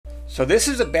So this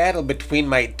is a battle between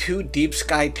my two deep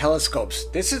sky telescopes.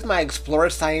 This is my Explorer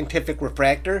Scientific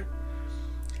Refractor,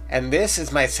 and this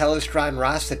is my Celestron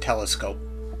RASA telescope.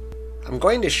 I'm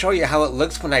going to show you how it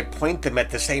looks when I point them at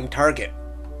the same target.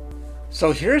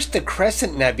 So here's the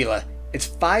Crescent Nebula. It's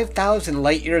 5,000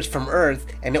 light years from Earth,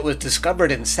 and it was discovered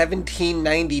in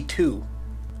 1792.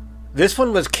 This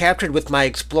one was captured with my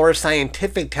Explorer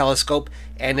Scientific telescope,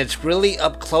 and it's really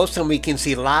up close and we can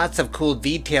see lots of cool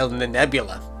detail in the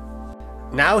nebula.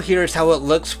 Now here's how it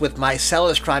looks with my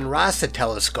Celestron RASA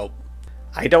telescope.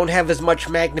 I don't have as much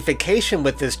magnification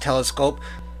with this telescope,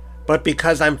 but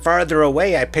because I'm farther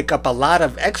away I pick up a lot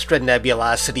of extra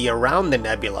nebulosity around the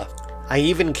nebula. I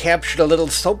even captured a little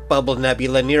soap bubble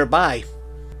nebula nearby.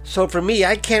 So for me,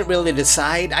 I can't really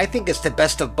decide. I think it's the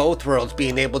best of both worlds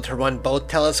being able to run both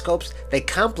telescopes. They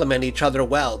complement each other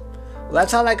well. Well,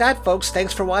 that's all I got, folks.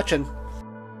 Thanks for watching.